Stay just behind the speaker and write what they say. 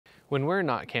When we're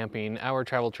not camping, our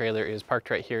travel trailer is parked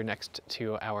right here next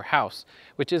to our house,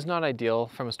 which is not ideal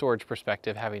from a storage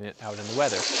perspective, having it out in the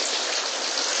weather.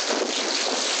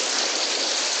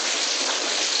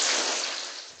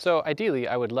 So ideally,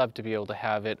 I would love to be able to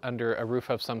have it under a roof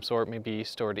of some sort, maybe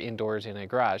stored indoors in a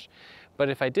garage. But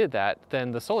if I did that,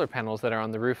 then the solar panels that are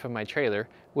on the roof of my trailer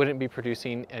wouldn't be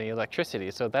producing any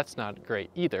electricity, so that's not great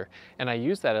either. And I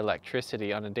use that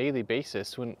electricity on a daily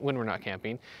basis when we're not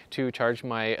camping to charge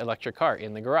my electric car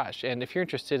in the garage. And if you're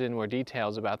interested in more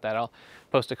details about that, I'll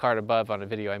post a card above on a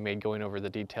video I made going over the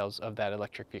details of that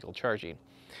electric vehicle charging.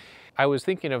 I was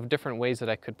thinking of different ways that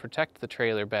I could protect the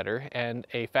trailer better, and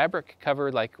a fabric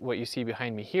cover like what you see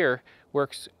behind me here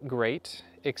works great,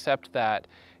 except that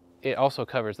it also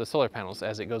covers the solar panels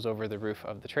as it goes over the roof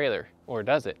of the trailer, or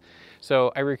does it?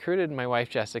 So I recruited my wife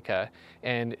Jessica,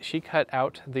 and she cut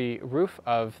out the roof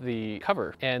of the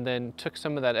cover and then took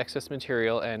some of that excess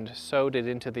material and sewed it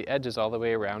into the edges all the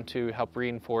way around to help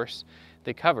reinforce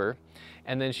the cover.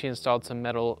 And then she installed some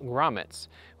metal grommets,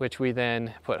 which we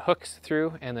then put hooks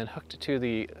through and then hooked to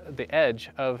the edge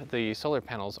of the solar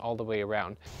panels all the way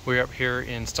around. We're up here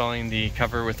installing the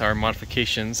cover with our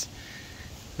modifications.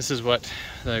 This is what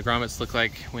the grommets look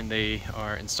like when they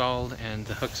are installed, and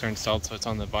the hooks are installed so it's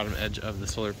on the bottom edge of the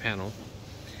solar panel.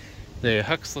 The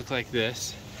hooks look like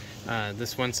this.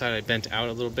 This one side I bent out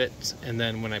a little bit, and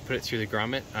then when I put it through the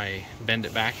grommet, I bend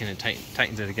it back and it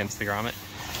tightens it against the grommet.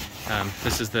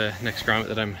 This is the next grommet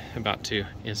that I'm about to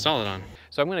install it on.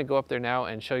 So I'm going to go up there now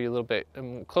and show you a little bit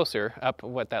closer up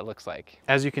what that looks like.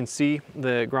 As you can see,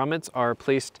 the grommets are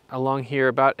placed along here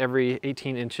about every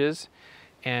 18 inches.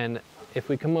 And if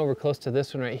we come over close to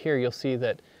this one right here, you'll see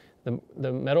that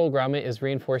the metal grommet is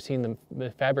reinforcing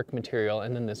the fabric material,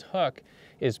 and then this hook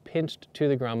is pinched to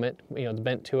the grommet, it's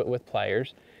bent to it with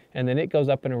pliers, and then it goes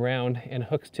up and around and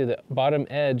hooks to the bottom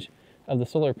edge of the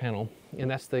solar panel, and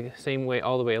that's the same way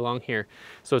all the way along here.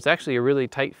 So it's actually a really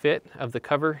tight fit of the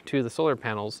cover to the solar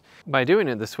panels. By doing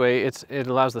it this way, it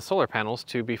allows the solar panels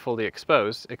to be fully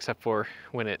exposed, except for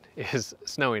when it is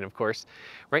snowing, of course.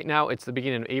 Right now it's the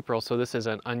beginning of April, so this is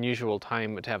an unusual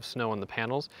time to have snow on the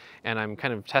panels, and I'm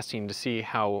kind of testing to see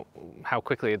how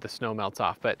quickly the snow melts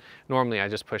off, but normally I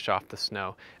just push off the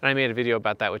snow. And I made a video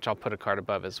about that, which I'll put a card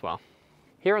above as well.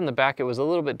 Here on the back, it was a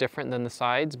little bit different than the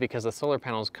sides because the solar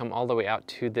panels come all the way out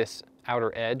to this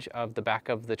outer edge of the back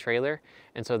of the trailer.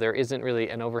 And so there isn't really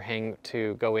an overhang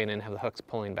to go in and have the hooks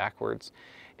pulling backwards.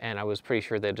 And I was pretty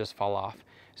sure they'd just fall off.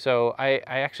 So I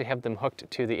actually have them hooked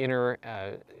to the inner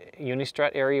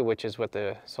uni-strut area, which is what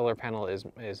the solar panel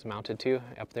is mounted to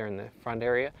up there in the front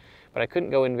area. But I couldn't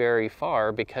go in very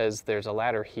far because there's a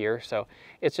ladder here, so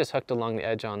it's just hooked along the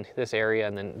edge on this area,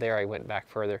 and then there I went back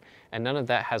further. And none of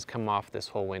that has come off this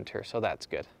whole winter, so that's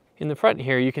good. In the front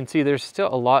here, you can see there's still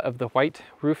a lot of the white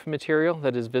roof material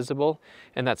that is visible,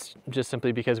 and that's just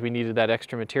simply because we needed that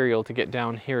extra material to get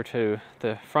down here to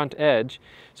the front edge.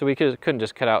 So we couldn't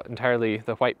just cut out entirely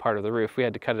the white part of the roof. We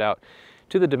had to cut it out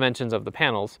to the dimensions of the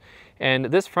panels. And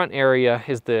this front area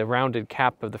is the rounded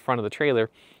cap of the front of the trailer,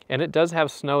 and it does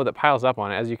have snow that piles up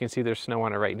on it. As you can see, there's snow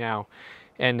on it right now,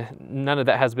 and none of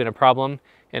that has been a problem,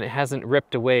 and it hasn't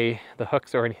ripped away the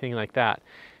hooks or anything like that.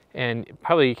 And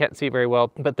probably you can't see it very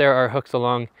well, but there are hooks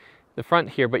along the front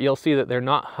here, but you'll see that they're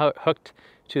not hooked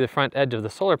to the front edge of the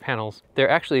solar panels. They're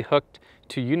actually hooked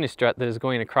to uni-strut that is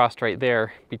going across right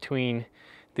there between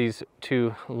these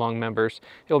two long members.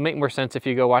 It will make more sense if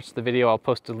you go watch the video. I'll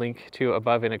post a link to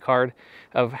above in a card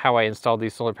of how I installed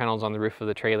these solar panels on the roof of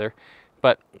the trailer.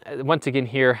 But once again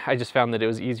here, I just found that it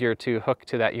was easier to hook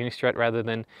to that uni-strut rather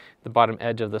than the bottom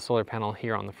edge of the solar panel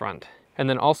here on the front. And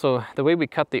then also, the way we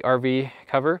cut the RV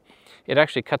cover, it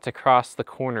actually cuts across the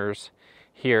corners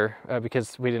here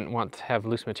because we didn't want to have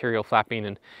loose material flapping,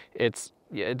 and it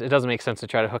doesn't make sense to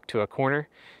try to hook to a corner,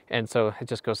 and so it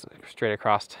just goes straight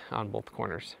across on both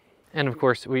corners. And of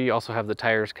course, we also have the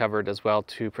tires covered as well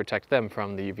to protect them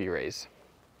from the UV rays.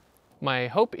 My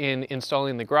hope in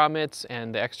installing the grommets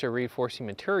and the extra reinforcing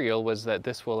material was that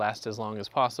this will last as long as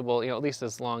possible, at least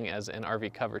as long as an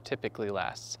RV cover typically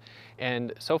lasts.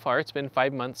 And so far it's been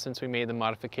 5 months since we made the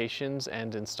modifications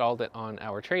and installed it on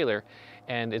our trailer,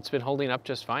 and it's been holding up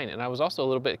just fine. And I was also a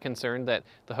little bit concerned that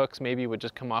the hooks maybe would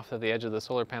just come off of the edge of the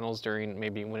solar panels during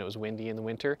maybe when it was windy in the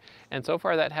winter. And so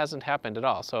far that hasn't happened at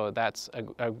all, so that's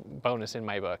a bonus in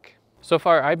my book. So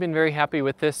far, I've been very happy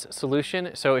with this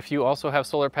solution. So if you also have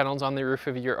solar panels on the roof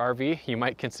of your RV, you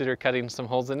might consider cutting some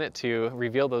holes in it to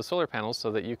reveal those solar panels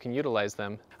so that you can utilize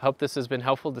them. I hope this has been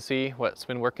helpful to see what's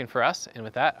been working for us. And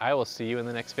with that, I will see you in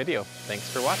the next video. Thanks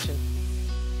for watching.